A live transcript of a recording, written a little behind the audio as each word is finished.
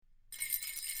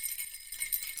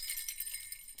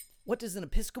What does an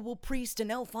Episcopal priest,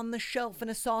 an elf on the shelf, and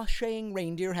a saw-shaying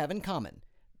reindeer have in common?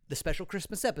 The special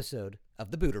Christmas episode of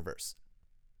the Buterverse.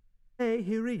 Hey,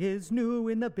 here he is, new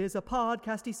in the biz, a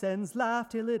podcast he sends, laugh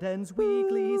till it ends,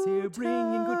 weekly he's here,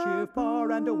 bringing good cheer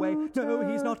far and away, no,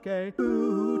 he's not gay,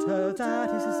 Buter, that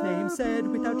is his name, said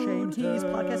without shame, he's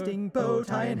podcasting, bow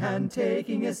tie in hand,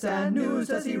 taking a stand, news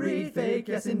does he read, fake,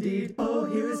 yes indeed, oh,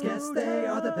 here his guests, they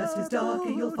are the best, his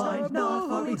darky you'll find, not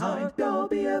far behind,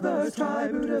 don't be averse, try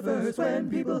Buterverse, when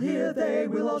people hear, they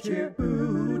will all cheer,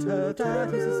 Buter,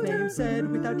 that is his name,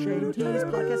 said without shame, he's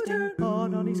podcasting,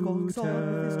 on he squawks,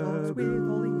 on with his talks, with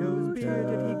all he knows,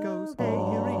 bearded he goes. Hey,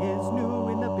 here he is, new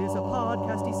in the biz, a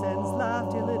podcast he sends, laugh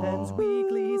till it ends,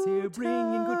 weekly he's here,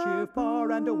 bringing good cheer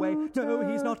far and away, no,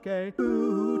 he's not gay,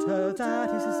 Buter,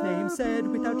 that is his name, said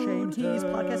without shame, he's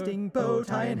podcasting, bow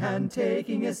tie in hand,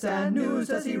 taking a stand, news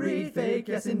does he read, fake,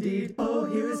 yes indeed, oh,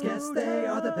 here his guests, they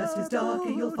are the best, his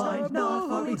darky you'll find, not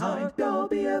far behind,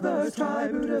 don't be averse, try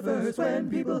Buterverse, when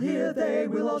people hear, they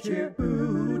will all cheer,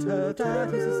 Buter,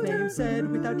 that is his name,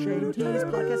 said without shame, he's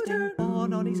podcasting,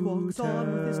 on he squawks,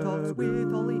 on with his talks,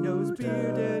 with all he knows,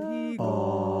 bearded he goes.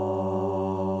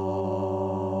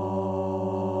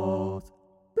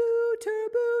 Buter,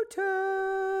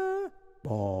 Buter.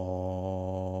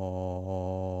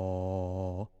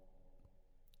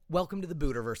 Welcome to the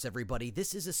Buterverse, everybody.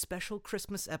 This is a special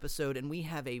Christmas episode, and we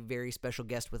have a very special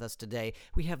guest with us today.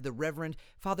 We have the Reverend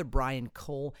Father Brian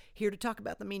Cole here to talk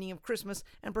about the meaning of Christmas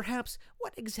and perhaps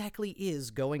what exactly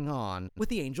is going on with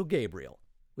the angel Gabriel.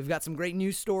 We've got some great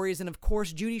news stories, and of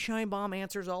course, Judy Scheinbaum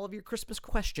answers all of your Christmas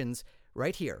questions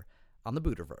right here on the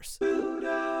Buterverse.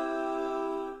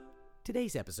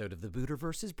 Today's episode of the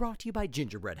Buterverse is brought to you by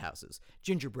Gingerbread Houses.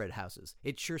 Gingerbread Houses.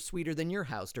 It's sure sweeter than your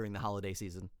house during the holiday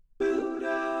season.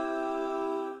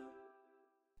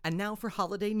 And now for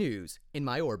holiday news in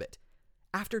my orbit.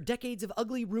 After decades of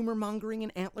ugly rumor-mongering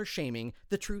and antler-shaming,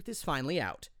 the truth is finally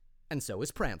out. And so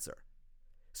is Prancer.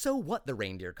 So what, the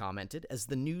reindeer commented, as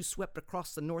the news swept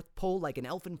across the North Pole like an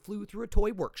elfin flew through a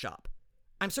toy workshop.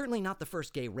 I'm certainly not the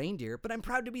first gay reindeer, but I'm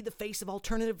proud to be the face of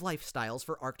alternative lifestyles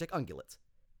for Arctic ungulates.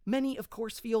 Many, of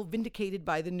course, feel vindicated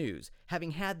by the news,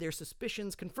 having had their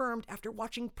suspicions confirmed after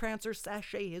watching Prancer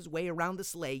sashay his way around the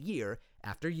sleigh year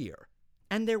after year.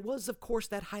 And there was, of course,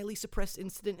 that highly suppressed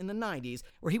incident in the 90s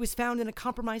where he was found in a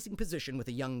compromising position with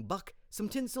a young buck, some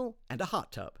tinsel, and a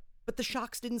hot tub. But the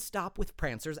shocks didn't stop with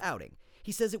Prancer's outing.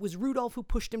 He says it was Rudolph who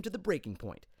pushed him to the breaking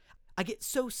point. I get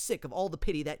so sick of all the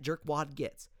pity that jerkwad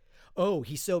gets. Oh,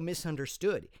 he's so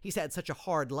misunderstood. He's had such a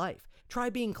hard life.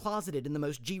 Try being closeted in the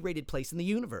most G-rated place in the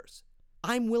universe.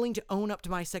 I'm willing to own up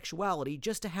to my sexuality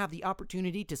just to have the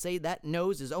opportunity to say that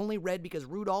nose is only red because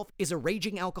Rudolph is a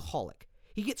raging alcoholic.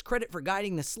 He gets credit for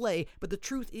guiding the sleigh, but the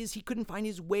truth is he couldn't find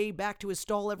his way back to his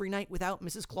stall every night without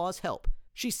Mrs. Claus' help.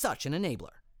 She's such an enabler.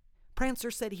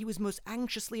 Prancer said he was most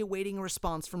anxiously awaiting a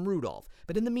response from Rudolph,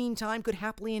 but in the meantime could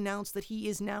happily announce that he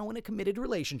is now in a committed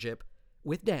relationship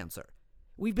with Dancer.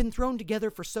 We've been thrown together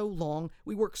for so long,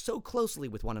 we work so closely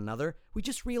with one another, we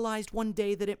just realized one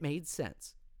day that it made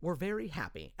sense. We're very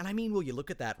happy, and I mean, will you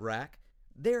look at that rack?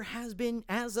 There has been,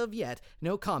 as of yet,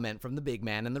 no comment from the big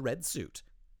man in the red suit.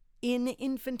 In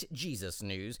infant Jesus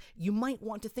news, you might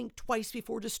want to think twice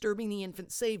before disturbing the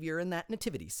infant savior in that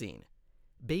nativity scene.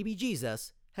 Baby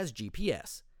Jesus has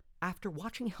GPS. After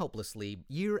watching helplessly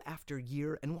year after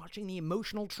year and watching the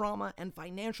emotional trauma and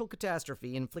financial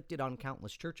catastrophe inflicted on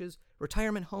countless churches,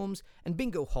 retirement homes, and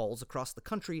bingo halls across the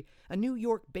country, a New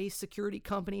York-based security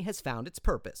company has found its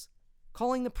purpose.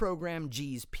 Calling the program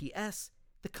GPS,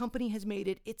 the company has made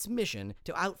it its mission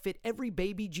to outfit every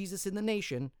baby Jesus in the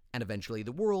nation, and eventually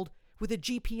the world, with a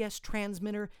GPS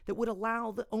transmitter that would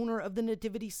allow the owner of the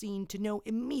nativity scene to know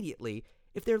immediately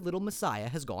if their little Messiah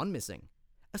has gone missing.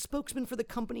 A spokesman for the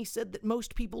company said that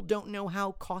most people don't know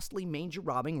how costly manger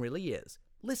robbing really is.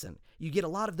 Listen, you get a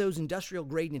lot of those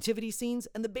industrial-grade nativity scenes,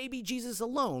 and the baby Jesus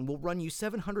alone will run you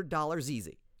 $700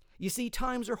 easy. You see,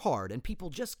 times are hard, and people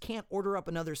just can't order up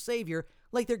another savior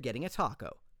like they're getting a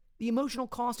taco. The emotional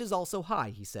cost is also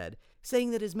high, he said,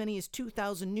 saying that as many as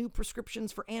 2,000 new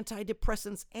prescriptions for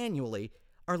antidepressants annually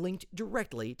are linked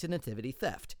directly to nativity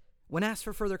theft. When asked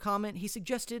for further comment, he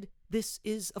suggested, this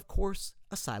is, of course,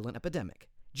 a silent epidemic.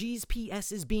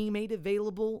 GPS is being made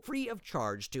available free of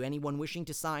charge to anyone wishing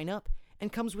to sign up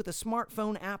and comes with a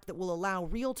smartphone app that will allow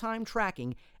real-time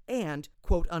tracking and,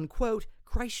 quote-unquote,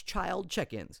 Christ child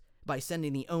check-ins by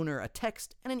sending the owner a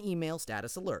text and an email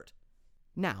status alert.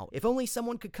 Now, if only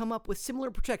someone could come up with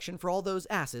similar protection for all those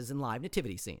asses in live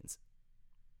nativity scenes.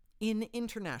 In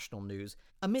international news,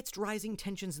 amidst rising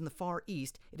tensions in the Far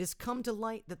East, it has come to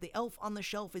light that the elf on the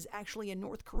shelf is actually a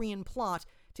North Korean plot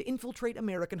to infiltrate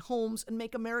American homes and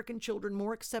make American children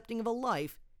more accepting of a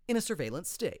life in a surveillance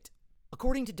state.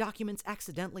 According to documents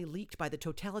accidentally leaked by the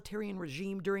totalitarian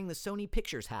regime during the Sony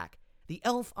Pictures hack, the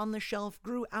elf on the shelf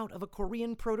grew out of a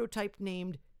Korean prototype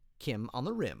named Kim on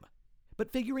the Rim.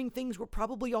 But figuring things were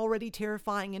probably already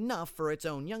terrifying enough for its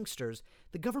own youngsters,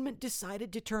 the government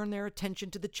decided to turn their attention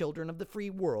to the children of the free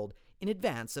world in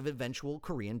advance of eventual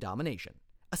Korean domination.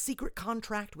 A secret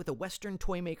contract with a Western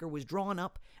toy maker was drawn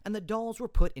up, and the dolls were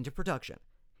put into production.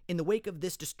 In the wake of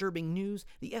this disturbing news,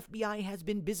 the FBI has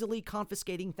been busily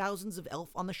confiscating thousands of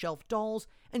elf-on-the-shelf dolls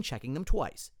and checking them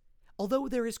twice. Although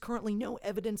there is currently no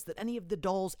evidence that any of the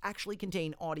dolls actually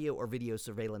contain audio or video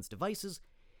surveillance devices,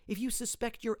 if you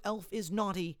suspect your elf is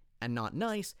naughty and not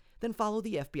nice, then follow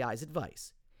the FBI's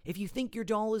advice. If you think your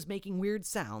doll is making weird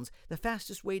sounds, the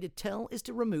fastest way to tell is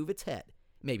to remove its head,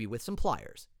 maybe with some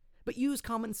pliers. But use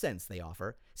common sense, they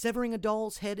offer. Severing a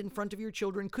doll's head in front of your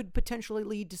children could potentially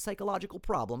lead to psychological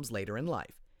problems later in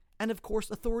life. And of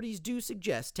course, authorities do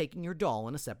suggest taking your doll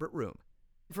in a separate room.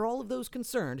 For all of those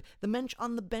concerned, the Mensch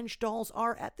on the Bench dolls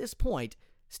are, at this point,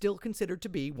 still considered to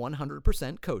be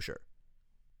 100% kosher.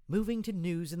 Moving to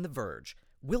news in The Verge.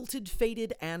 Wilted,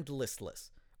 faded, and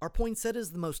listless. Are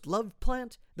poinsettias the most loved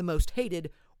plant, the most hated,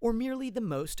 or merely the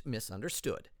most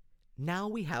misunderstood? Now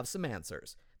we have some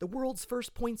answers. The world's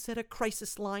first poinsettia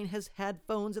crisis line has had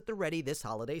phones at the ready this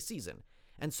holiday season,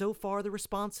 and so far the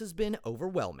response has been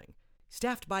overwhelming.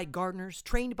 Staffed by gardeners,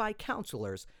 trained by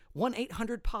counselors,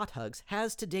 1-800-POT-HUGS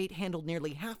has to date handled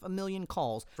nearly 500,000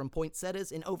 calls from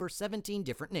poinsettias in over 17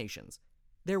 different nations.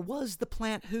 There was the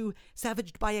plant who,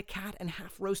 savaged by a cat and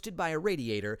half-roasted by a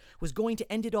radiator, was going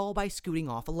to end it all by scooting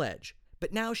off a ledge.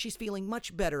 But now she's feeling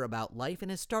much better about life and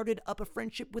has started up a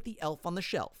friendship with the elf on the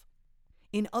shelf.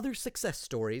 In other success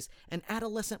stories, an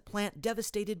adolescent plant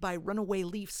devastated by runaway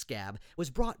leaf scab was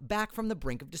brought back from the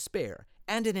brink of despair,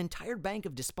 and an entire bank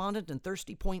of despondent and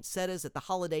thirsty poinsettias at the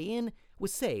Holiday Inn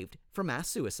was saved from mass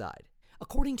suicide.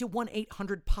 According to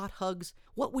 1-800-POT-HUGS,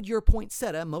 what would your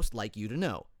poinsettia most like you to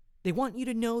know? They want you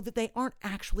to know that they aren't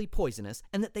actually poisonous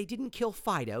and that they didn't kill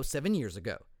Fido 7 years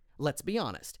ago. Let's be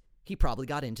honest, he probably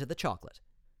got into the chocolate.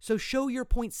 So show your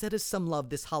poinsettias some love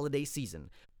this holiday season.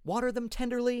 Water them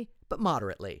tenderly, but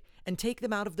moderately, and take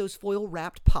them out of those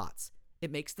foil-wrapped pots.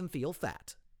 It makes them feel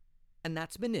fat. And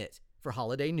that's been it for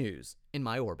holiday news in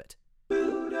my orbit.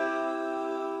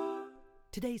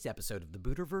 Today's episode of the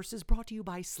Buterverse is brought to you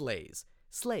by Sleighs.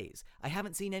 Sleighs. I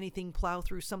haven't seen anything plow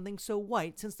through something so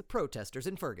white since the protesters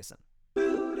in Ferguson.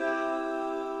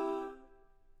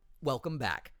 Welcome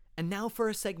back. And now for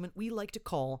a segment we like to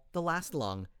call The Last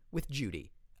Lung with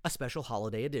Judy, a special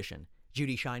holiday edition.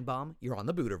 Judy Scheinbaum, you're on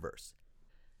the Buterverse.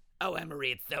 Oh,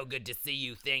 Emery, it's so good to see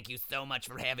you. Thank you so much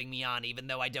for having me on. Even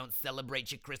though I don't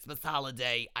celebrate your Christmas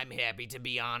holiday, I'm happy to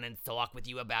be on and talk with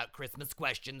you about Christmas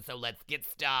questions, so let's get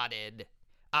started.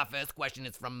 Our first question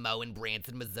is from Mo in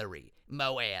Branson, Missouri.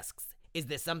 Mo asks, is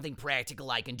there something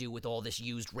practical I can do with all this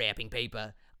used wrapping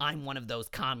paper? I'm one of those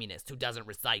communists who doesn't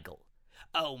recycle.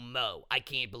 Oh, Mo, I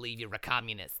can't believe you're a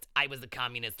communist. I was a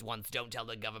communist once. Don't tell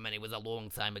the government, it was a long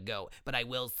time ago. But I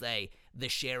will say, the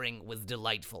sharing was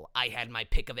delightful. I had my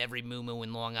pick of every moo-moo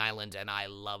in Long Island, and I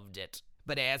loved it.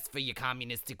 But as for your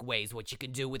communistic ways, what you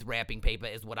can do with wrapping paper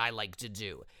is what I like to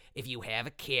do. If you have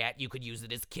a cat, you could use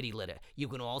it as kitty litter. You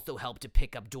can also help to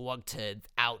pick up dog turds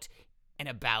out and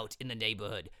about in the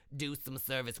neighborhood. Do some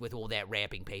service with all that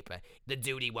wrapping paper. The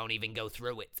duty won't even go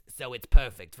through it, so it's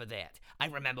perfect for that. I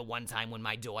remember one time when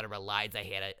my daughter Eliza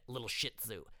had a little Shih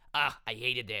Tzu. I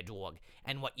hated that dog.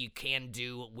 And what you can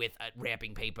do with a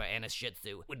wrapping paper and a Shih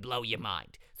Tzu would blow your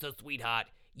mind. So, sweetheart,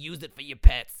 use it for your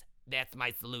pets. That's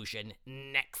my solution.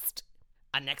 Next.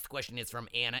 Our next question is from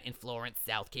Anna in Florence,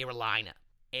 South Carolina.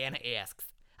 Anna asks,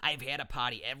 I've had a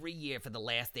party every year for the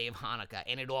last day of Hanukkah,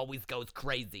 and it always goes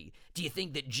crazy. Do you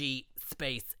think that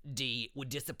G-D would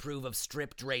disapprove of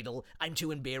strip dreidel? I'm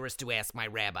too embarrassed to ask my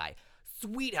rabbi.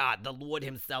 Sweetheart, the Lord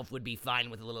himself would be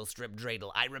fine with a little strip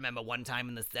dreidel. I remember one time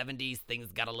in the 70s,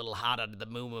 things got a little hot under the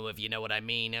moo-moo, if you know what I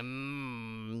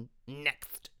mean.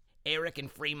 Next. Eric in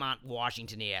Fremont,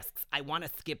 Washington asks, I want to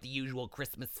skip the usual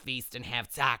Christmas feast and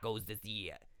have tacos this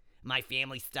year. My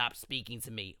family stopped speaking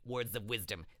to me. Words of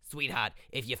wisdom. Sweetheart,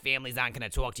 if your families aren't going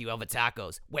to talk to you over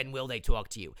tacos, when will they talk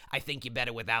to you? I think you're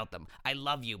better without them. I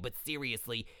love you, but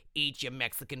seriously, eat your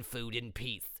Mexican food in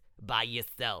peace. By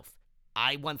yourself.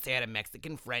 I once had a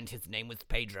Mexican friend, his name was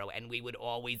Pedro, and we would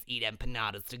always eat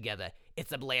empanadas together.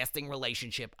 It's a lasting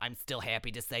relationship I'm still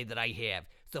happy to say that I have.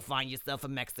 So find yourself a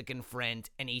Mexican friend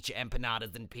and eat your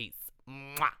empanadas in peace.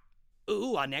 Mwah!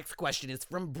 Ooh, our next question is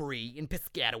from Bree in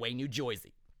Piscataway, New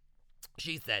Jersey.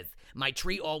 She says, my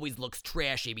tree always looks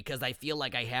trashy because I feel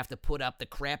like I have to put up the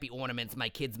crappy ornaments my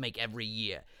kids make every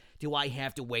year. Do I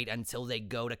have to wait until they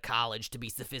go to college to be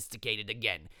sophisticated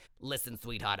again? Listen,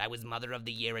 sweetheart, I was Mother of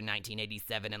the Year in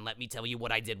 1987, and let me tell you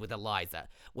what I did with Eliza.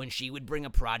 When she would bring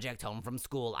a project home from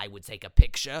school, I would take a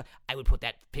picture, I would put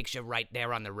that picture right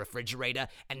there on the refrigerator,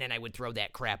 and then I would throw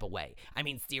that crap away. I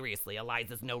mean, seriously,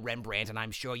 Eliza's no Rembrandt, and I'm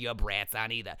sure your brats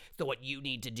aren't either. So what you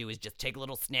need to do is just take a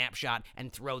little snapshot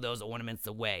and throw those ornaments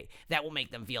away. That will make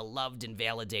them feel loved and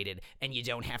validated, and you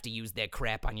don't have to use their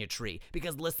crap on your tree.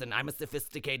 Because listen, I'm a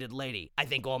sophisticated lady. I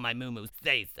think all my moo-moos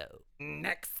say so.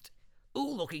 Next.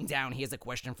 Ooh, looking down, here's a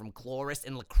question from Cloris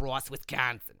in La Crosse,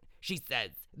 Wisconsin. She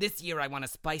says, this year I want to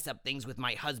spice up things with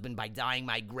my husband by dyeing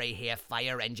my gray hair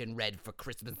fire engine red for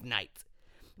Christmas night.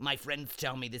 My friends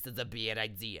tell me this is a bad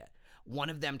idea. One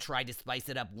of them tried to spice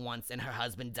it up once and her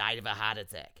husband died of a heart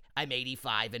attack. I'm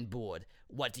 85 and bored.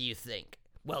 What do you think?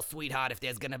 Well, sweetheart, if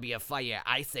there's gonna be a fire,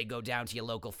 I say go down to your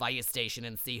local fire station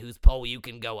and see whose pole you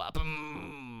can go up.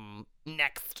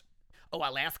 Next. Oh,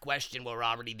 our last question, we're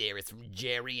already there, is from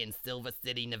Jerry in Silver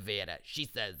City, Nevada. She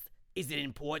says, is it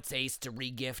in poor taste to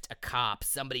regift a carp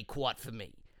somebody caught for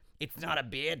me? It's not a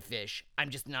bad fish, I'm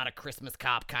just not a Christmas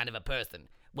carp kind of a person.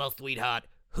 Well, sweetheart,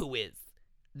 who is?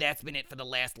 That's been it for The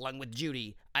Last Lung with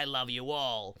Judy. I love you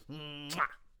all. Mwah.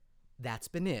 That's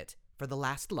been it for The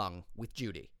Last Lung with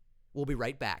Judy. We'll be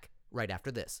right back, right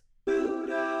after this.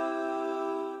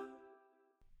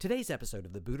 Today's episode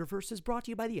of the Buterverse is brought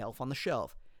to you by the Elf on the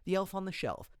Shelf. The Elf on the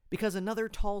Shelf, because another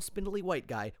tall, spindly white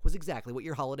guy was exactly what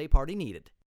your holiday party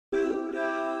needed.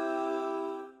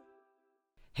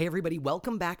 Hey everybody,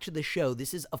 welcome back to the show.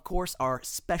 This is, of course, our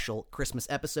special Christmas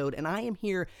episode, and I am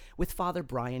here with Father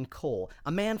Brian Cole,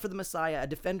 a man for the Messiah, a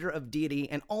defender of deity,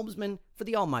 an almsman for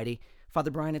the Almighty.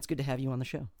 Father Brian, it's good to have you on the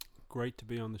show. Great to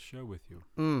be on the show with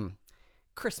you.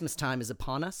 Christmas time is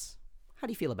upon us. How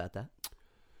do you feel about that?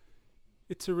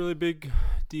 It's a really big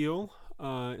deal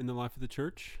in the life of the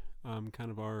church, kind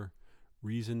of our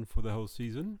reason for the whole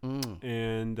season,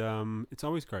 and it's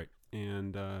always great.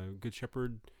 And Good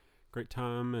Shepherd, great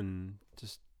time, and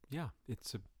just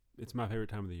it's my favorite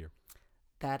time of the year.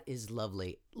 That is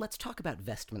lovely. Let's talk about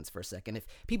vestments for a second. If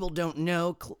people don't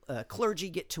know, clergy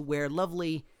get to wear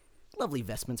lovely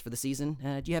vestments for the season.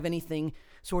 Do you have anything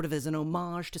sort of as an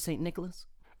homage to St. Nicholas?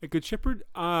 At Good Shepherd,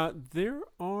 there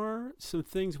are some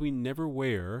things we never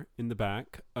wear in the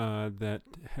back that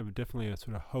have definitely a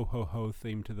sort of ho-ho-ho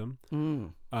theme to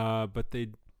them. But they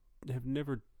have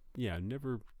never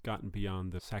gotten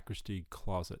beyond the sacristy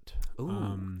closet.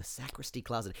 Ooh, the sacristy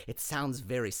closet. It sounds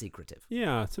very secretive.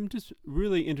 Yeah, some just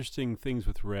really interesting things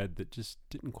with red that just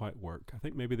didn't quite work. I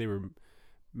think maybe they were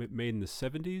made in the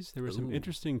 70s. There were some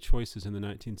interesting choices in the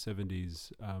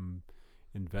 1970s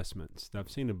investments.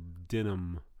 I've seen a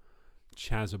denim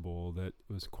chasuble that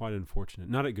was quite unfortunate.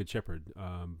 Not at Good Shepherd,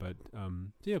 but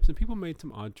some people made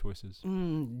some odd choices.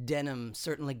 Denim,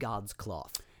 certainly God's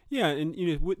cloth. Yeah, and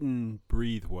it wouldn't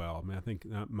breathe well. I mean, I think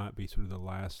that might be sort of the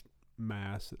last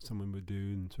mass that someone would do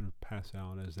and sort of pass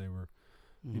out as they were,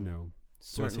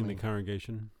 blessing the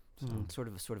congregation. So. Sort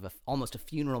of a almost a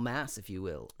funeral mass, if you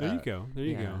will. There you go.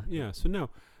 Yeah. So no,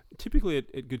 typically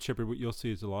at Good Shepherd, what you'll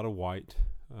see is a lot of white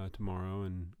tomorrow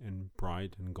and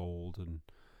bright and gold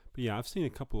but yeah, I've seen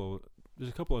there's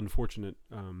a couple of unfortunate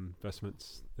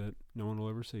vestments that no one will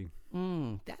ever see.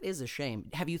 That is a shame.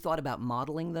 Have you thought about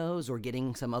modeling those or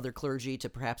getting some other clergy to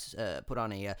perhaps put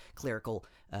on a clerical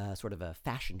sort of a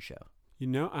fashion show?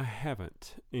 I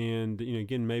haven't. And,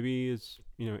 again, maybe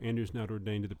Andrew's not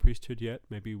ordained to the priesthood yet.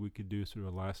 Maybe we could do sort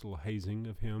of a last little hazing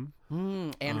of him.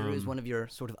 Andrew is one of your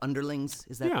sort of underlings.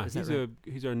 Is that right?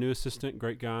 He's our new assistant,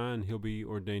 great guy, and he'll be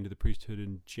ordained to the priesthood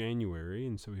in January.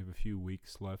 And so we have a few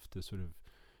weeks left to sort of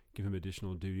give him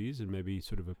additional duties, and maybe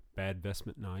sort of a bad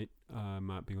vestment night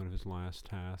might be one of his last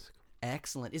tasks.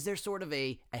 Excellent. Is there sort of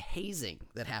a hazing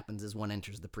that happens as one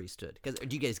enters the priesthood?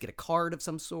 Do you guys get a card of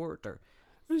some sort, or...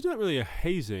 There's not really a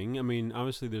hazing. I mean,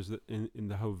 obviously, there's in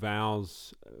the whole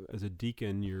vows as a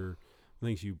deacon, your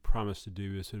things you promise to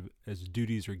do is sort of as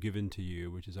duties are given to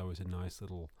you, which is always a nice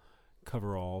little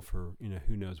coverall for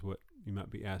who knows what you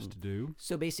might be asked to do.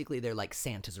 So basically, they're like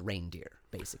Santa's reindeer,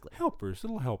 basically.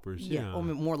 Little helpers. Yeah, or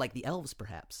more like the elves,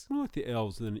 perhaps. More like the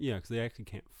elves than because they actually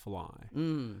can't fly.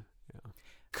 Yeah.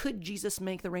 Could Jesus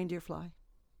make the reindeer fly?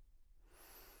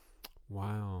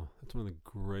 Wow, that's one of the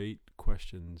great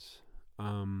questions.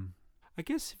 I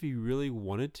guess if he really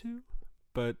wanted to,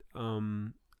 but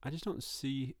I just don't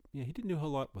see. Yeah, he didn't do a whole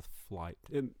lot with flight.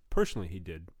 And personally, he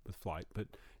did with flight, but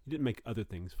He didn't make other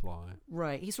things fly.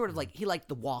 Right. He's sort of like, he liked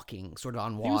the walking, sort of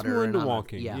on water. He was more and into on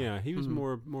walking. He was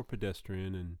more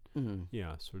pedestrian and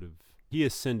sort of. He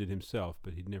ascended himself,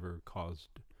 but he'd never caused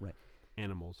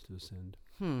animals to ascend.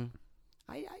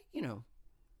 I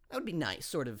that would be nice,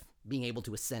 sort of being able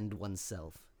to ascend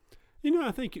oneself.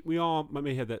 I think we all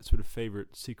may have that sort of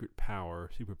favorite superpower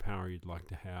you'd like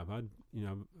to have. I've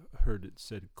heard it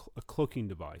said a cloaking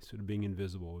device, sort of being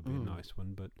invisible would be a nice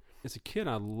one. But as a kid,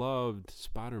 I loved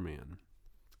Spider-Man.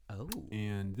 Oh.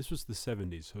 And this was the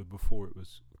 70s, so before it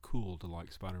was cool to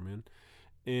like Spider-Man.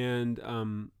 And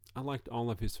I liked all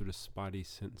of his sort of spidey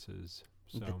senses.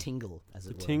 So The tingle, as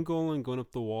it were. The tingle and going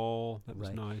up the wall, that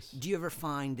was nice. Do you ever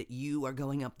find that you are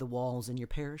going up the walls in your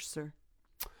parish, sir?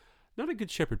 Not a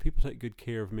good shepherd. People take good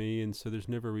care of me, and so there's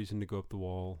never a reason to go up the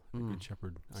wall. A good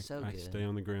shepherd. I stay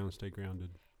on the ground, stay grounded.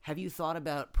 Have you thought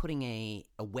about putting a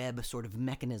web sort of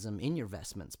mechanism in your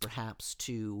vestments, perhaps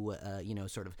to,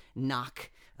 sort of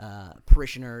knock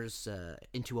parishioners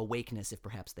into awakeness if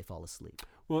perhaps they fall asleep?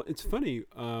 Well, it's funny.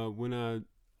 When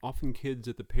often kids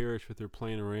at the parish, if they're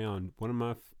playing around, one of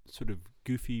my sort of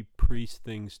goofy priest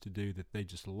things to do that they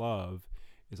just love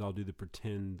is I'll do the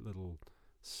pretend little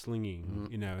slinging,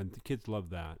 and the kids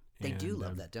love that. They do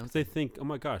love that, don't they? They think, oh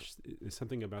my gosh, is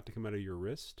something about to come out of your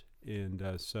wrist? And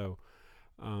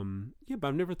but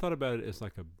I've never thought about it as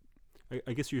like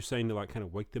I guess you're saying to like kind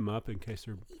of wake them up in case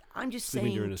they're I'm just sleeping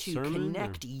saying during a to sermon,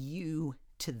 connect you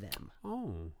to them.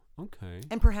 Oh, okay.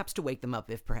 And perhaps to wake them up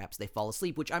if perhaps they fall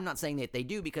asleep, which I'm not saying that they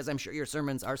do because I'm sure your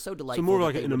sermons are so delightful. So more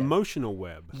like an emotional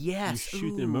web. Yes. You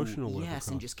shoot the emotional web Yes, across.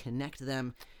 and just connect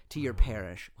them to your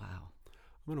parish. Wow.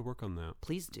 I'm going to work on that.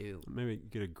 Please do. Maybe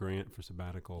get a grant for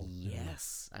sabbatical.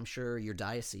 Yes. I'm sure your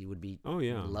diocese would be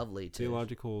lovely to.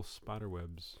 Theological spider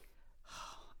webs.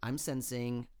 I'm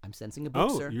sensing a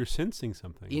book, sir. Oh, you're sensing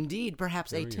something. Indeed.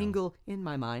 Perhaps a tingle in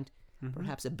my mind.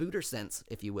 Perhaps a Buter sense,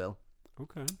 if you will.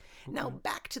 Okay. Now,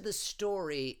 back to the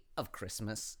story of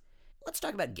Christmas. Let's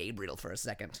talk about Gabriel for a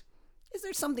second. Is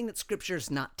there something that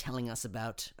Scripture's not telling us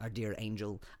about our dear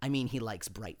angel? I mean, he likes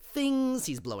bright things,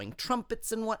 he's blowing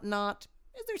trumpets and whatnot.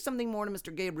 Is there something more to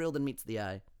Mr. Gabriel than meets the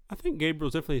eye? I think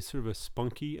Gabriel's definitely sort of a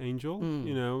spunky angel.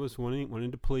 Was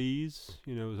wanting to please.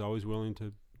 Was always willing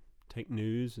to take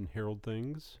news and herald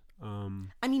things.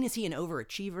 I mean, is he an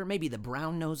overachiever? Maybe the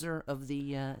brown-noser of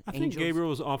the I angels? think Gabriel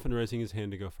was often raising his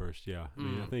hand to go first, yeah. I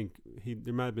mean, I think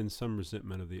there might have been some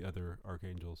resentment of the other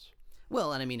archangels.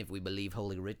 Well, and I mean, if we believe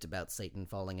Holy Writ about Satan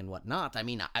falling and whatnot, I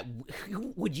mean,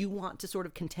 would you want to sort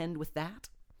of contend with that?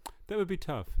 That would be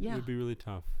tough. Yeah. It would be really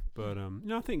tough. But,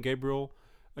 I think Gabriel,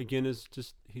 again,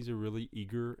 he's a really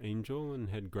eager angel and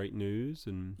had great news.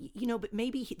 And but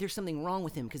maybe there's something wrong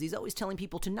with him because he's always telling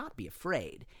people to not be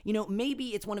afraid.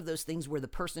 Maybe it's one of those things where the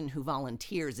person who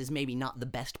volunteers is maybe not the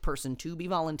best person to be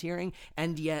volunteering,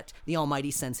 and yet the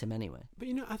Almighty sends him anyway. But,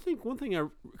 I think one thing a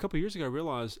couple of years ago I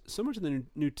realized, so much of the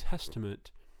New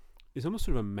Testament is almost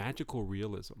sort of a magical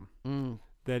realism.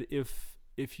 That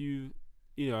if you,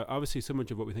 obviously so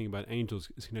much of what we think about angels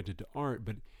is connected to art,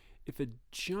 but if a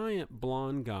giant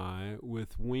blonde guy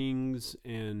with wings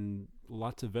and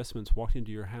lots of vestments walked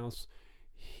into your house,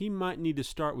 he might need to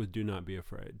start with "Do not be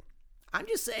afraid." I'm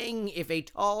just saying, if a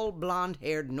tall,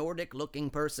 blonde-haired, Nordic-looking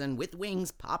person with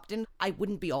wings popped in, I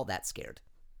wouldn't be all that scared.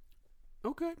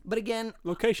 Okay. But again...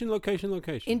 Location.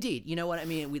 Indeed. You know what I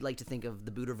mean? We'd like to think of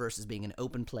the Buterverse as being an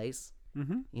open place,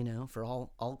 for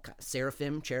all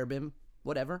seraphim, cherubim,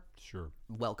 whatever. Sure.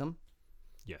 Welcome.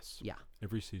 Yes. Yeah.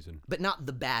 Every season. But not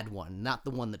the bad one, not the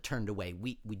one that turned away.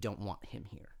 We don't want him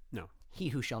here. No. He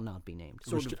who shall not be named.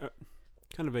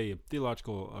 Kind of a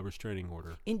theological restraining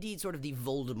order. Indeed, sort of the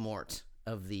Voldemort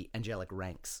of the angelic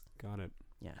ranks. Got it.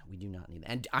 Yeah, we do not need that.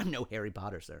 And I'm no Harry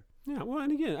Potter, sir. Yeah, well,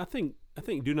 and again, I think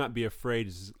 "Do not be afraid"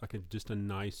 is like just a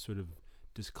nice sort of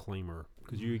disclaimer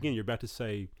because you're about to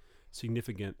say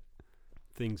significant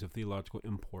things of theological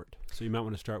import. So you might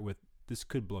want to start with, "This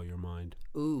could blow your mind."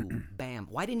 Ooh, bam.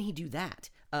 Why didn't he do that?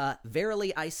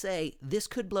 Verily I say, this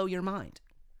could blow your mind.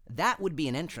 That would be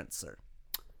an entrance, sir.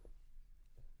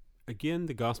 Again,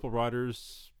 the gospel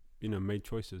writers, made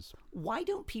choices. Why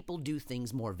don't people do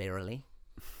things more verily?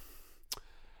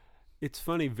 It's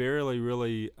funny, Verily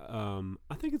really,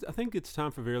 I think it's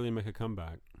time for Verily to make a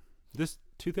comeback. This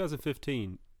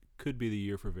 2015 could be the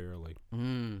year for Verily.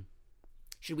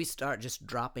 Should we start just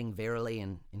dropping Verily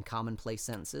in commonplace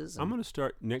sentences? I'm going to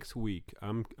start next week.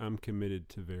 I'm committed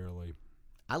to Verily.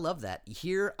 I love that.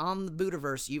 Here on the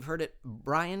Buterverse, you've heard it,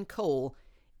 Brian Cole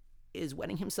is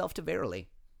wedding himself to Verily.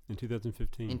 In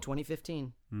 2015. In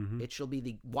 2015. It shall be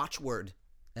the watchword,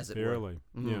 as it were. Verily,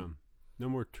 yeah. No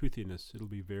more truthiness. It'll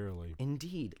be Verily.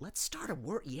 Indeed. Let's start a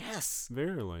word. Yes.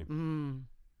 Verily.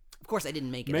 Of course, I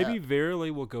didn't make it Maybe up.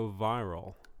 Verily will go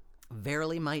viral.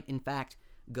 Verily might, in fact,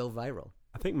 go viral.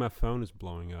 I think my phone is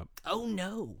blowing up Oh,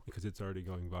 no. because it's already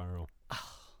going viral.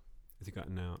 Has it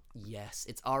gotten out? Yes,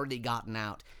 it's already gotten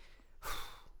out.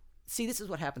 See, this is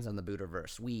what happens on the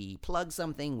Buterverse. We plug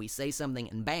something, we say something,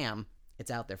 and bam,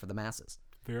 it's out there for the masses.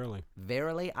 Verily.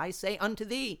 Verily, I say unto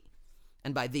thee.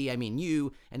 And by thee, I mean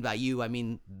you, and by you, I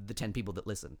mean the 10 people that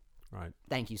listen. Right.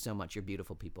 Thank you so much. You're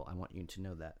beautiful people. I want you to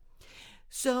know that.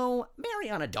 So, Mary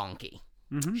on a donkey.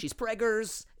 Mm-hmm. She's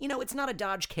preggers. You know, it's not a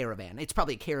Dodge Caravan. It's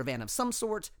probably a caravan of some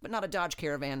sort, but not a Dodge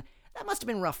Caravan. That must have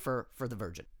been rough for the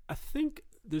Virgin. I think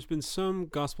there's been some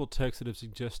gospel texts that have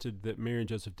suggested that Mary and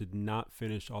Joseph did not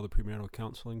finish all the premarital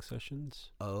counseling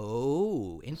sessions.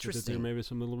 Oh, So that interesting. there may be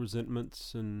some little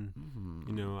resentments and,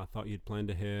 you know, I thought you'd planned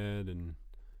ahead and,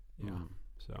 yeah,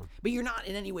 so. But you're not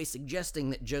in any way suggesting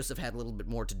that Joseph had a little bit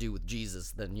more to do with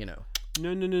Jesus than, you know.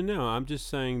 No. I'm just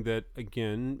saying that,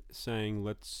 again,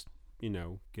 let's, you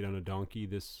know, get on a donkey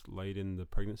this late in the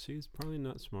pregnancy is probably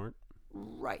not smart.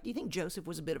 Right. Do you think Joseph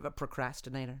was a bit of a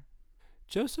procrastinator?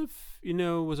 Joseph, you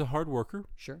know, was a hard worker,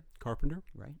 Sure. carpenter,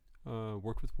 Right.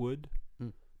 worked with wood,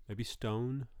 Mm. maybe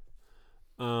stone.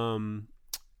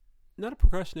 Not a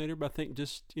procrastinator, but I think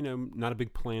just, you know, not a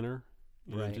big planner.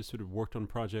 You know, Right. just sort of worked on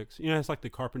projects. You know, it's like the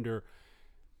carpenter,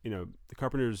 you know, the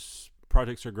carpenter's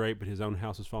projects are great, but his own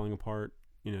house is falling apart.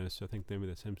 You know, so I think maybe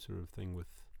the same sort of thing with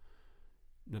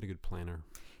not a good planner.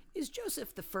 Is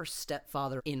Joseph the first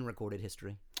stepfather in recorded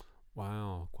history?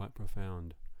 Wow, quite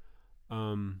profound.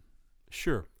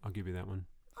 Sure, I'll give you that one.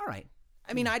 All right.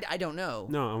 I mean, I don't know.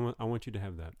 No, I want you to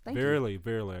have that. Thank you.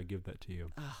 Verily, I give that to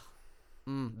you.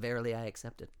 Verily, I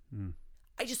accept it. Mm.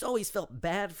 I just always felt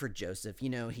bad for Joseph. You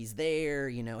know, he's there,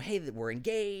 you know, hey, we're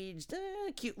engaged,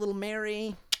 cute little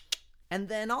Mary. And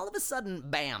then all of a sudden,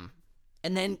 bam.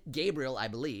 And then Gabriel, I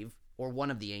believe, or one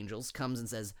of the angels, comes and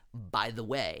says, by the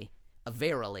way,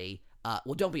 verily,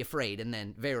 well, don't be afraid. And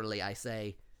then, verily, I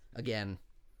say, again,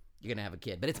 you're going to have a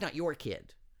kid. But it's not your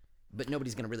kid. But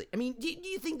nobody's going to really... I mean, do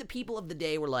you think the people of the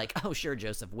day were like, oh, sure,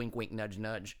 Joseph, wink, wink, nudge,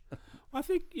 nudge? I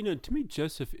think, you know, to me,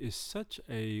 Joseph is such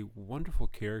a wonderful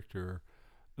character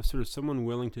of sort of someone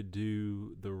willing to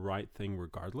do the right thing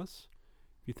regardless.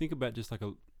 If you think about just like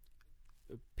a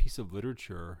piece of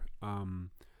literature, a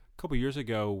couple years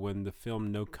ago when the film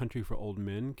No Country for Old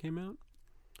Men came out,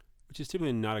 which is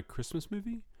typically not a Christmas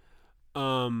movie, but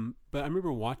I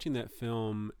remember watching that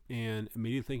film and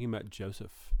immediately thinking about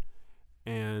Joseph.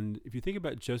 And if you think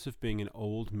about Joseph being an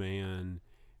old man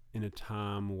in a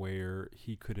time where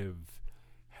he could have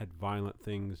had violent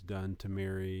things done to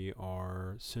Mary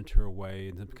or sent her away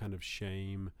in some kind of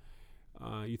shame,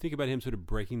 you think about him sort of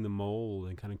breaking the mold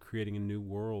and kind of creating a new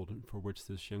world for which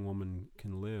this young woman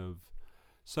can live.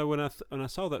 So when I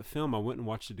saw that film, I went and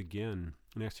watched it again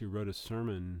and actually wrote a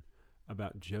sermon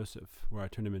about Joseph where I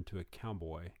turned him into a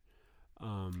cowboy.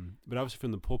 But obviously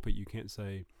from the pulpit, you can't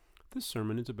say, this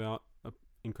sermon is about an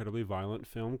incredibly violent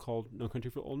film called No Country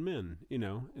for Old Men, you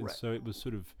know? And Right. so it was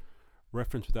sort of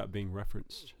referenced without being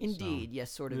referenced. Indeed, So,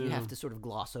 yes, sort of. yeah. You have to sort of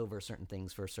gloss over certain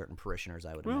things for certain parishioners,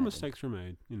 I would well, imagine. mistakes were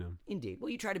made, you know. Indeed. Well,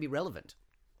 you try to be relevant.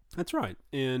 That's right.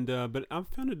 And but I've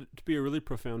found it to be a really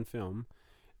profound film.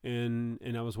 And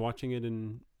I was watching it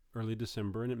in early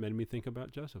December, and it made me think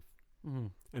about Joseph. Mm-hmm.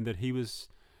 And that he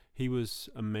was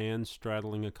a man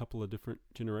straddling a couple of different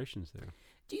generations there.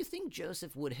 Do you think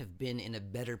Joseph would have been in a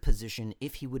better position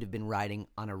if he would have been riding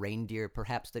on a reindeer,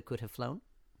 perhaps, that could have flown?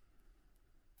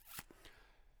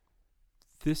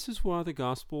 This is why the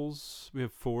Gospels, we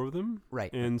have 4 of them.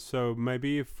 Right. And so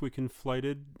maybe if we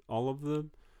conflated all of the,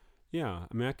 yeah,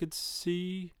 I mean, I could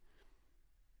see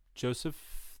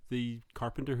Joseph, the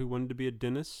carpenter who wanted to be a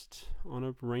dentist, on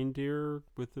a reindeer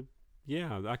with a,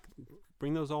 yeah, I could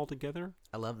bring those all together.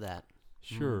 I love that.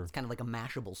 Sure. It's kind of like a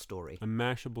Mashable story. A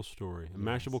Mashable story. A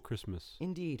Mashable Christmas.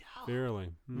 Indeed.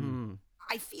 Verily.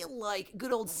 I feel like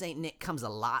good old St. Nick comes a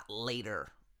lot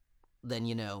later than,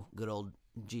 you know, good old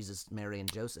Jesus, Mary,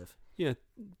 and Joseph. Yeah.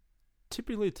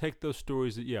 Typically take those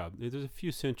stories that, yeah, there's a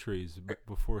few centuries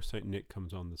before St. Nick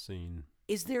comes on the scene.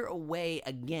 Is there a way,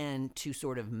 again, to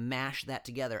sort of mash that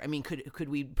together? I mean, could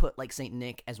we put, like, St.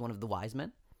 Nick as one of the wise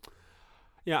men?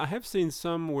 Yeah, I have seen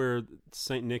some where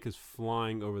St. Nick is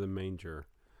flying over the manger,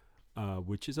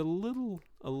 which is a little,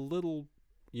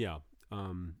 yeah,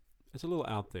 it's a little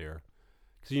out there.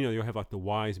 Because, you know, you'll have like the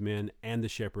wise men and the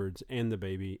shepherds and the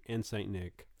baby and St.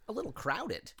 Nick. A little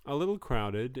crowded. A little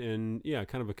crowded and, yeah,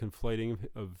 kind of a conflating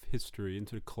of history and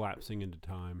sort of collapsing into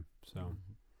time. So,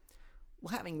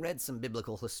 Well, having read some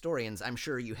biblical historians, I'm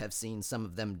sure you have seen some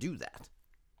of them do that.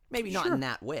 Maybe not Sure. in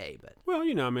that way, but... well,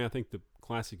 you know, I mean, I think the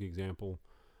classic example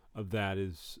of that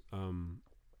is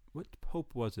what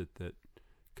pope was it that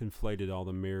conflated all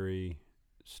the Mary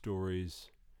stories?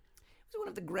 Was it one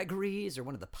of the Gregories or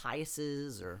one of the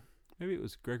Piuses, or Maybe it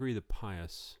was Gregory the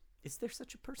Pious. is there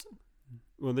such a person?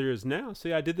 Well, there is now.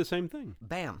 See, I did the same thing.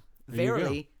 Bam. There you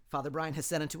Verily, Father Brian has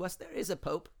sent unto us, there is a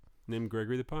pope. Named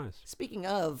Gregory the Pious. Speaking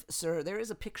of, sir, there is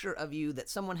a picture of you that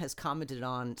someone has commented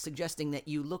on, suggesting that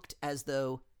you looked as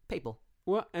though papal.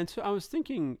 Well, and so I was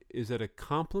thinking, is that a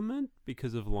compliment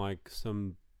because of like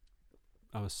some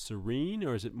serene,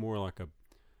 or is it more like a,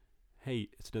 hey,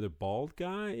 it's another bald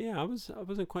guy? Yeah, I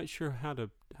wasn't quite sure how to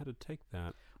take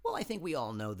that. Well, I think we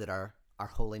all know that our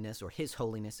holiness, or his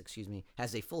holiness, excuse me,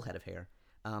 has a full head of hair,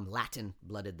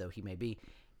 Latin-blooded though he may be.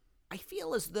 I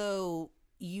feel as though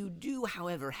you do,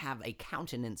 however, have a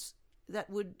countenance that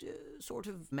would sort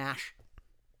of mash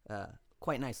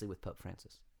quite nicely with Pope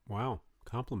Francis. Wow,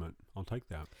 compliment. I'll take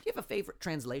that. Do you have a favorite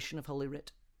translation of Holy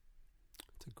Writ?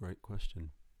 That's a great question.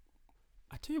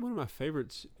 I tell you, one of my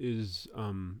favorites is,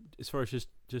 as far as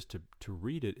just to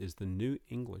read it, is the New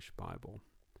English Bible.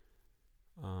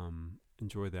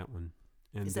 Enjoy that one.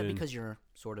 And is that because you're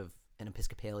sort of an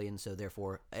Episcopalian, so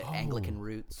therefore Anglican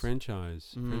roots?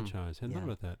 Franchise. Hadn't Yeah. thought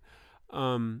about that.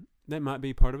 That might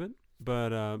be part of it,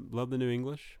 but love the New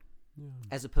English. Yeah.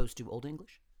 As opposed to Old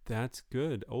English? That's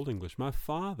good. Old English. My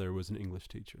father was an English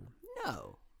teacher.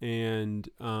 No. And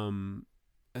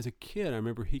as a kid, I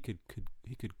remember he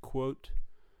could quote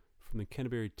from the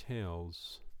Canterbury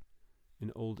Tales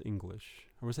in Old English.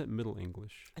 Or was that Middle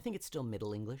English? I think it's still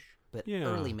Middle English, but Yeah.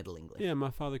 early Middle English. Yeah,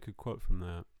 my father could quote from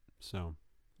that. So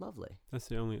Lovely. that's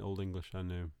the only Old English I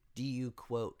knew. Do you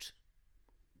quote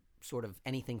sort of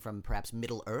anything from perhaps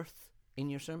Middle Earth in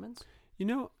your sermons? You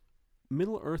know,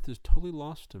 Middle Earth is totally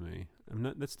lost to me.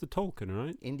 That's the Tolkien,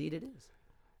 right? Indeed it is.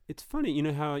 It's funny, you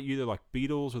know how you either like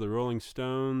Beatles or the Rolling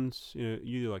Stones, you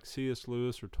either like C.S.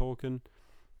 Lewis or Tolkien.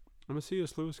 I'm a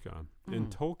C.S. Lewis guy. And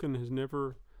Tolkien has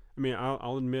never,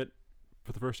 I'll admit,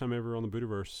 for the first time ever on the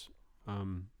Buterverse,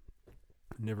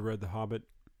 never read The Hobbit,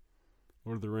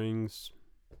 Lord of the Rings,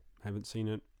 haven't seen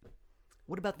it.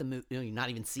 What about the movie? You've not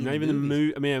even seen Not the even the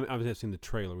movies. movie. I've seen the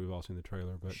trailer. We've all seen the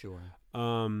trailer, but Sure.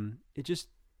 it just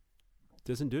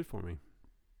doesn't do it for me.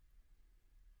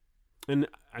 And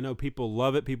I know people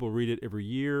love it. People read it every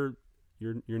year.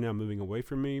 You're now moving away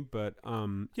from me, but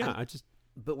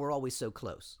But we're always so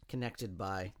close, connected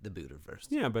by the Buterverse.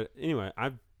 Yeah, but anyway,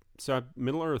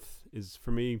 Middle Earth is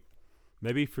for me.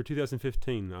 Maybe for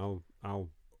 2015, I'll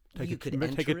take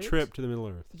a trip to the Middle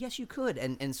Earth. Yes, you could,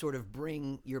 and sort of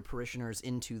bring your parishioners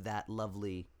into that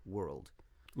lovely world.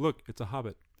 Look, it's a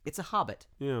hobbit. It's a hobbit.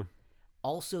 Yeah.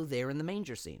 Also there in the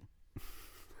manger scene.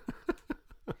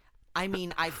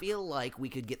 I feel like we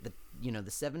could get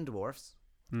the seven dwarfs.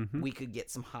 Mm-hmm. We could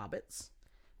get some hobbits.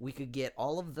 We could get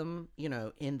all of them,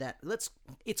 in that.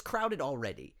 It's crowded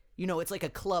already. It's like a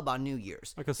club on New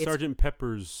Year's. Like a Sgt.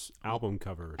 Pepper's album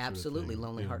cover. Absolutely,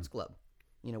 Lonely Hearts Club.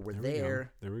 We're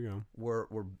there. There we go.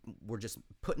 We're just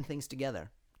putting things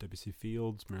together. W.C.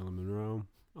 Fields, Marilyn Monroe.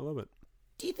 I love it.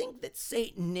 Do you think that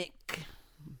Saint Nick,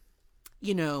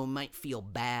 might feel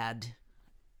bad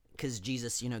because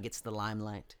Jesus, gets the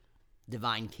limelight,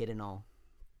 divine kid and all?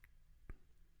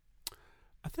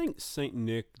 I think Saint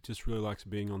Nick just really likes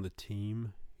being on the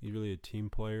team. He's really a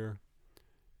team player.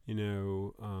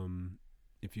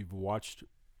 If you've watched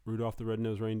Rudolph the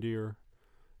Red-Nosed Reindeer,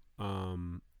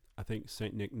 I think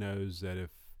Saint Nick knows that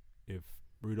if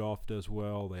Rudolph does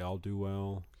well, they all do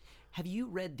well. Have you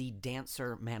read the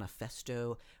Dancer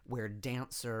Manifesto, where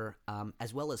Dancer,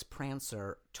 as well as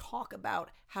Prancer, talk about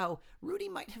how Rudy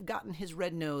might have gotten his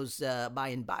red nose by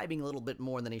imbibing a little bit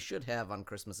more than he should have on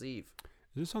Christmas Eve?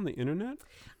 Is this on the internet?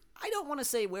 I don't want to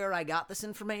say where I got this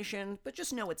information, but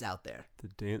just know it's out there. The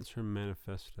Dancer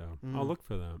Manifesto. I'll look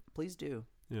for that. Please do.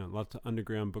 Yeah, lots of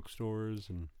underground bookstores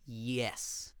and...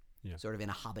 Yes. Yeah. Sort of in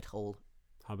a hobbit hole.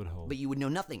 Hobbit hole. But you would know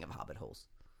nothing of hobbit holes.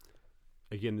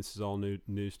 Again, this is all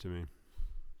news to me.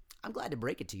 I'm glad to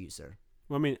break it to you, sir.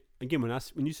 Well, again,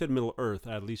 when you said Middle Earth,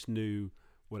 I at least knew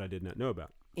what I did not know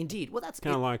about. Indeed. Well, that's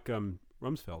kind of like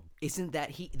Rumsfeld. Isn't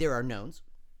that there are knowns,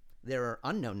 there are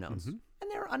unknown knowns, and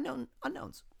there are unknown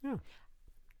unknowns. Yeah.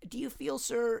 Do you feel,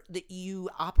 sir, that you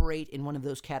operate in one of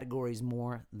those categories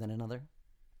more than another?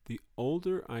 The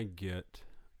older I get,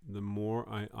 the more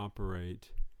I operate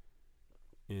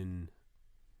in,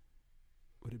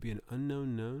 would it be an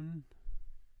unknown known?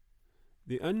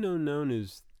 The unknown known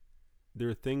is, there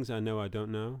are things I know I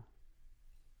don't know.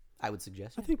 I would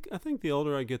suggest. I think the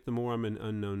older I get, the more I'm in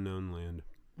unknown known land.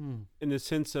 In the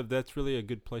sense of that's really a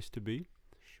good place to be.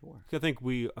 Sure. I think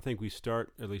we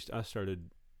start, at least I started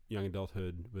young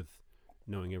adulthood with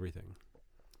knowing everything.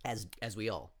 As we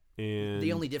all And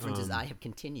the only difference is I have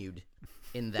continued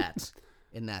in that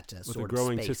with sort a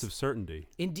growing of space. sense of certainty.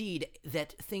 Indeed,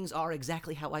 that things are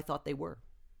exactly how I thought they were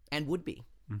and would be.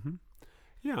 Mm-hmm.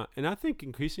 Yeah, and I think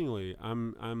increasingly I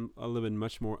live in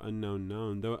much more unknown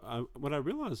known. Though what I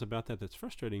realize about that's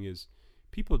frustrating is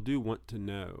people do want to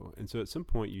know, and so at some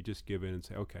point you just give in and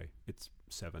say, okay, it's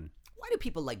 7. Why do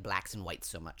people like blacks and whites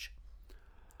so much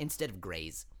instead of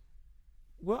grays?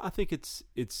 Well, I think it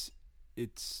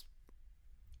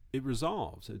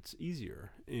resolves. It's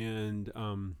easier, and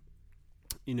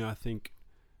I think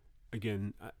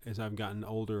again as I've gotten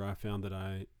older, I found that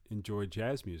I enjoy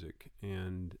jazz music,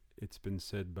 and it's been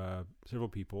said by several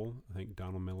people. I think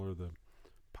Donald Miller, the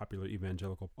popular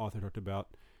evangelical author, talked about,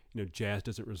 jazz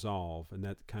doesn't resolve, and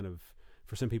that kind of,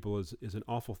 for some people, is an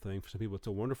awful thing. For some people, it's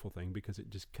a wonderful thing because it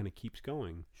just kind of keeps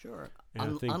going. Sure.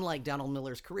 And Unlike Donald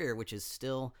Miller's career, which is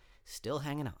still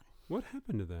hanging on. What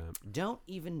happened to that? Don't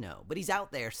even know. But he's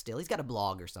out there still. He's got a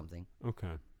blog or something.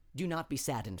 Okay. Do not be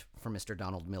saddened for Mr.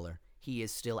 Donald Miller. He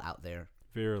is still out there.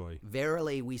 Verily.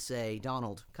 Verily, we say,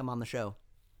 Donald, come on the show.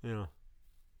 Yeah.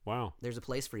 Wow. There's a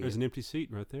place for you. There's an empty seat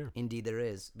right there. Indeed there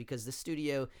is. Because the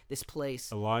studio, this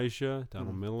place... Elijah,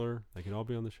 Donald Miller, they could all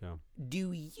be on the show.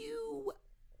 Do you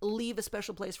leave a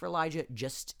special place for Elijah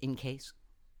just in case?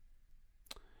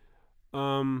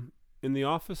 In the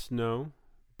office, no.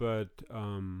 But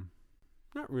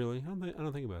not really. I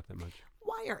don't think about it that much.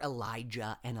 Why are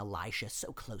Elijah and Elisha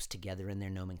so close together in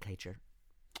their nomenclature?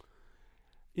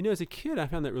 As a kid, I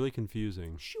found that really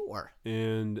confusing. Sure.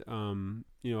 And,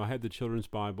 I had the children's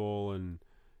Bible, and,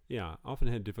 often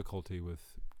had difficulty with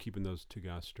keeping those two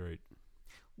guys straight.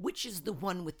 Which is the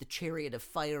one with the chariot of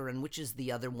fire, and which is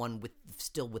the other one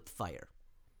still with fire?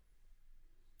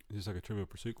 Is this like a Trivial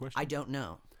Pursuit question? I don't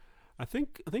know. I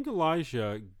think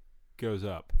Elijah goes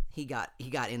up. He got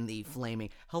in the flaming,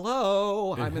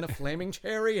 hello, I'm in a flaming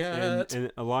chariot.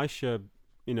 And Elisha,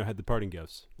 had the parting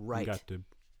gifts. Right. And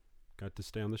got to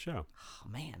stay on the show. Oh,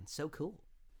 man, so cool.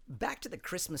 Back to the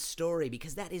Christmas story,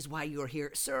 because that is why you're here.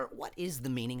 Sir, what is the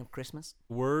meaning of Christmas?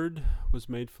 Word was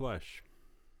made flesh.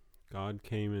 God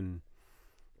came and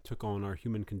took on our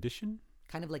human condition.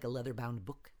 Kind of like a leather-bound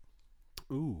book?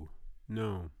 Ooh,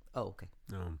 no. Oh, okay.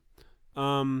 No.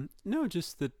 No,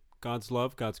 just that God's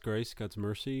love, God's grace, God's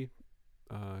mercy,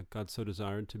 God so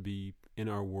desired to be in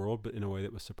our world, but in a way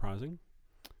that was surprising.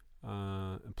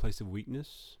 A place of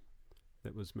weakness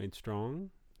that was made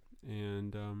strong,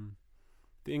 and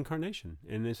the incarnation.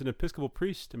 And as an Episcopal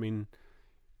priest,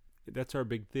 that's our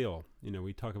big deal.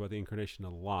 We talk about the incarnation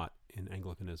a lot in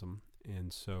Anglicanism,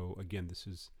 and so again, this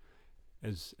is,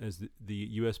 as the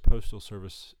U.S. Postal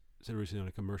Service said recently on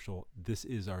a commercial, this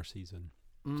is our season.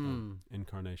 So,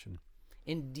 incarnation.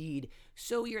 Indeed.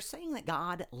 So you're saying that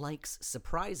God likes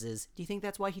surprises. Do you think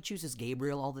that's why he chooses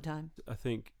Gabriel all the time? I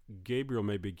think Gabriel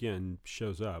maybe again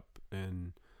shows up,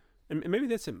 and maybe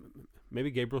that's it. Maybe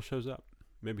Gabriel shows up.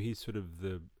 Maybe he's sort of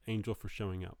the angel for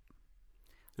showing up.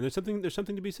 And there's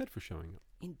something to be said for showing up.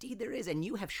 Indeed there is, and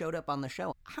you have showed up on the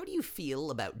show. How do you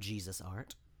feel about Jesus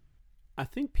art? I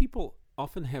think people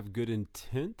often have good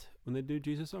intent when they do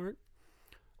Jesus art.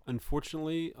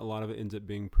 Unfortunately, a lot of it ends up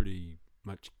being pretty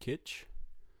much kitsch.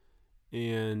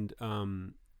 And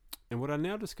what I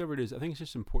now discovered is I think it's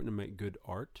just important to make good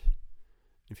art.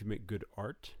 If you make good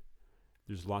art,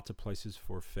 there's lots of places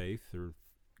for faith or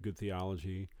good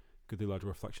theology, good theological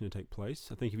reflection to take place.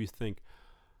 I think if you think,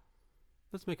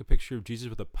 let's make a picture of Jesus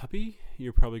with a puppy,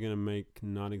 you're probably going to make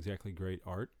not exactly great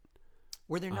art.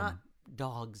 Were there not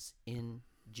dogs in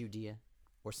Judea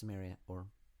or Samaria or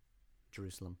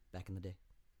Jerusalem back in the day?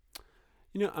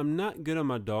 I'm not good on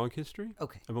my dog history.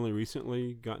 Okay. I've only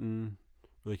recently gotten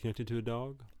really connected to a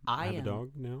dog. I have a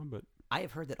dog now, but... I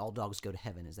have heard that all dogs go to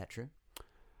heaven. Is that true?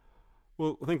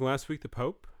 Well, I think last week the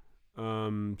Pope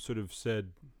sort of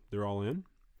said they're all in.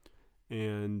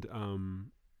 And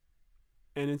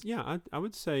it's, I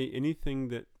would say anything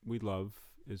that we love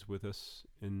is with us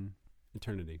in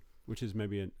eternity, which is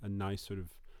maybe a nice sort of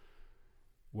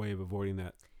way of avoiding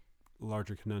that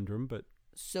larger conundrum, but...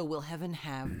 So will heaven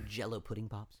have Jell-O pudding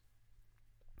pops?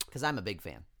 Because I'm a big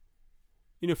fan.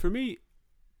 For me,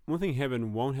 one thing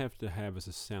heaven won't have to have is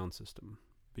a sound system,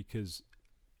 because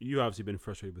you've obviously been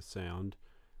frustrated with sound.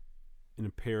 In a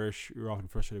parish, you're often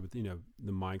frustrated with,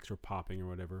 the mics are popping or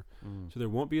whatever. So there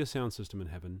won't be a sound system in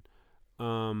heaven.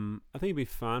 I think it'd be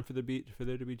fine for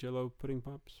there to be Jell-O pudding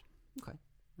pops. Okay.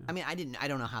 Yeah. I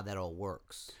don't know how that all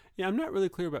works. Yeah, I'm not really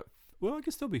clear about. Well, I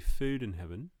guess there'll be food in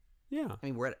heaven. Yeah.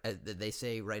 We're at, they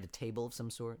say, right, a table of some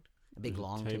sort? A big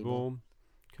long table.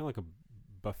 Kind of like a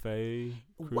buffet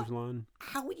cruise line.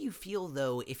 How would you feel,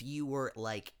 though, if you were,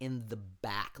 like, in the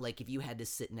back? Like, if you had to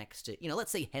sit next to,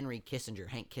 let's say Hank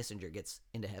Kissinger gets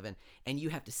into heaven, and you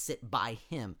have to sit by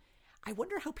him. I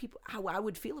wonder how I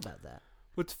would feel about that.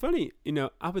 What's funny,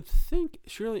 I would think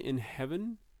surely in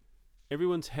heaven,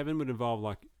 everyone's heaven would involve,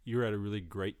 like, you're at a really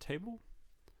great table.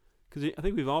 Because I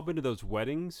think we've all been to those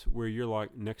weddings where you're,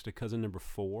 like, next to cousin number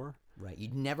 4. Right.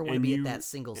 You'd never want to be at that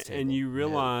singles table. And you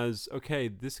realize, okay,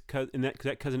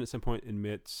 that cousin at some point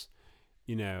admits,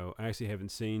 I actually haven't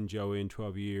seen Joey in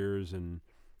 12 years,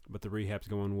 but the rehab's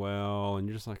going well. And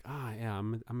you're just like, yeah,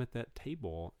 I'm at that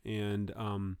table. And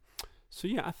so,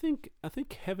 yeah, I think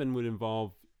heaven would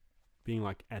involve being,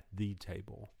 like, at the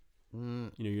table.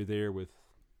 You're there with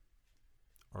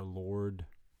our Lord,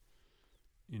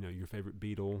 your favorite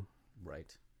Beatle.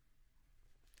 Right.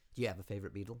 Do you have a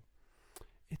favorite Beatle?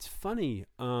 It's funny.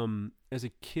 As a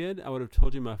kid, I would have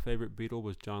told you my favorite Beatle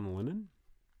was John Lennon.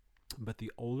 But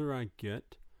the older I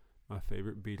get, my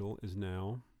favorite Beatle is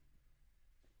now...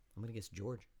 I'm going to guess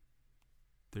George.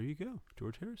 There you go.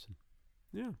 George Harrison.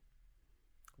 Yeah.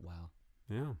 Wow.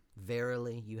 Yeah.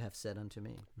 Verily, you have said unto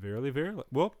me. Verily, verily.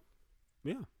 Well,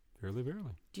 yeah. Verily,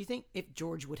 verily. Do you think if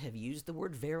George would have used the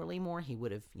word verily more, he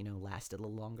would have, lasted a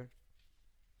little longer?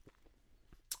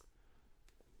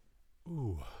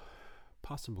 Ooh,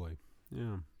 possibly.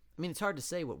 Yeah. I mean, it's hard to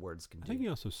say what words can do. I think he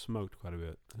also smoked quite a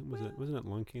bit. Wasn't it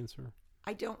lung cancer?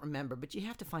 I don't remember, but you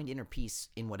have to find inner peace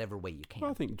in whatever way you can.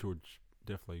 Well, I think George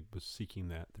definitely was seeking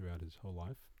that throughout his whole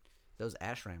life. Those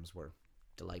ashrams were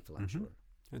delightful, I'm sure.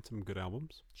 Had some good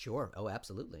albums. Sure. Oh,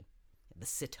 absolutely. The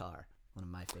sitar, one of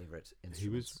my favorite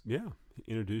instruments. He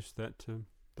introduced that to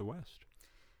the West.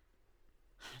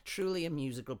 Truly a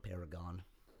musical paragon.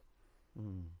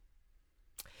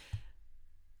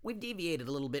 We've deviated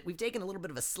a little bit. We've taken a little bit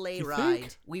of a sleigh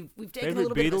ride. We've taken a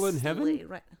little bit of a sleigh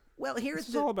ride. Well, this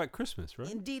is all about Christmas,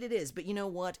 right? Indeed it is. But you know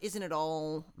what? Isn't it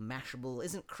all mashable?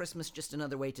 Isn't Christmas just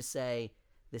another way to say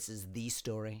this is the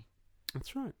story?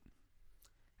 That's right.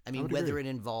 I mean, whether it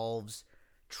involves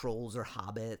trolls or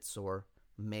hobbits or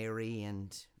Mary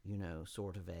and,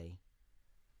 sort of a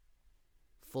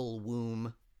full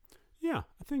womb. Yeah,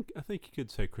 I think you could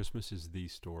say Christmas is the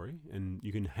story, and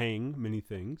you can hang many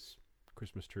things.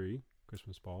 Christmas tree,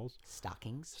 Christmas balls.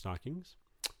 Stockings.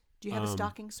 Do you have a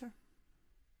stocking, sir?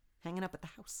 Hanging up at the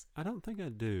house? I don't think I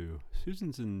do.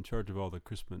 Susan's in charge of all the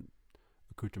Christmas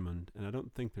accoutrement, and I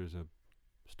don't think there's a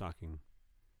stocking.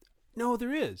 No,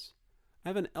 there is. I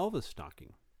have an Elvis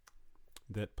stocking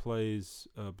that plays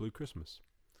Blue Christmas.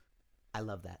 I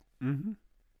love that. Mm-hmm.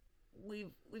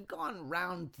 We've gone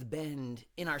round the bend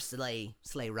in our sleigh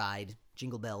ride,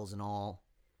 jingle bells and all.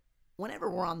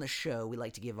 Whenever we're on the show, we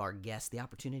like to give our guests the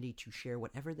opportunity to share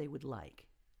whatever they would like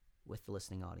with the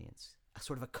listening audience. A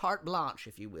sort of a carte blanche,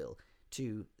 if you will,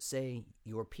 to say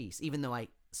your piece, even though I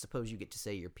suppose you get to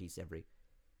say your piece every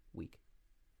week.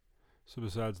 So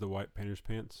besides the white painter's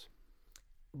pants?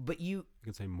 But you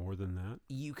can say more than that?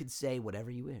 You could say whatever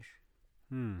you wish.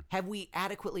 Have we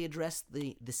adequately addressed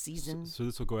the season? So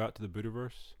this will go out to the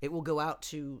Buterverse? It will go out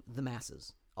to the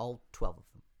masses, all 12 of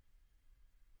them.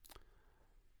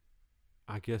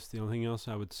 I guess the only thing else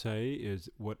I would say is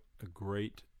what a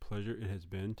great pleasure it has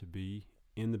been to be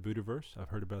in the Buterverse. I've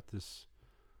heard about this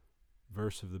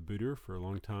verse of the Buter for a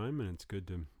long time, and it's good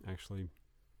to actually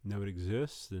know it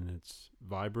exists, and it's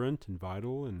vibrant and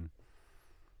vital and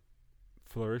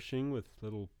flourishing with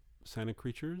little Santa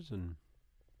creatures, and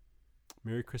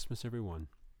Merry Christmas, everyone.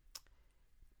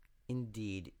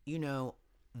 Indeed.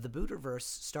 The Buterverse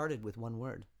started with one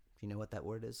word. Do you know what that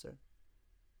word is, sir?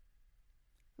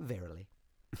 Verily.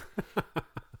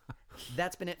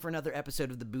 That's been it for another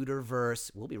episode of the Buterverse.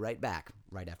 We'll be right back,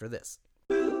 right after this.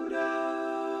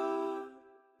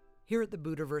 Here at the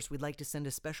Buterverse, we'd like to send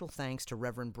a special thanks to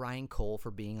Reverend Brian Cole for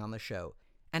being on the show.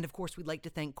 And of course, we'd like to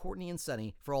thank Courtney and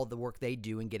Sunny for all the work they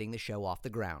do in getting the show off the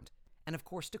ground. And of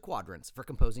course to Quadrants for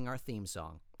composing our theme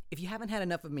song. If you haven't had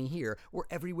enough of me here, we're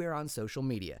everywhere on social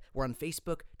media. We're on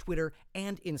Facebook, Twitter,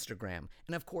 and Instagram.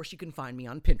 And of course you can find me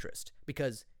on Pinterest,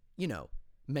 because,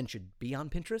 men should be on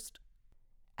Pinterest.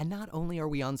 And not only are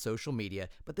we on social media,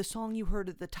 but the song you heard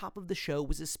at the top of the show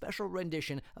was a special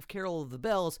rendition of Carol of the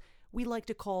Bells we like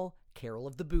to call Carol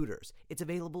of the Booters. It's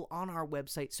available on our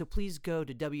website, so please go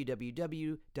to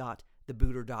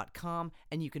www.thebooter.com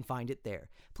and you can find it there.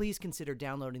 Please consider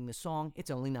downloading the song.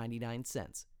 It's only 99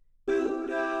 cents.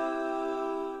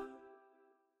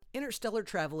 Interstellar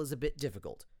travel is a bit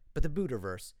difficult, but the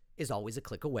Buterverse is always a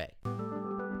click away.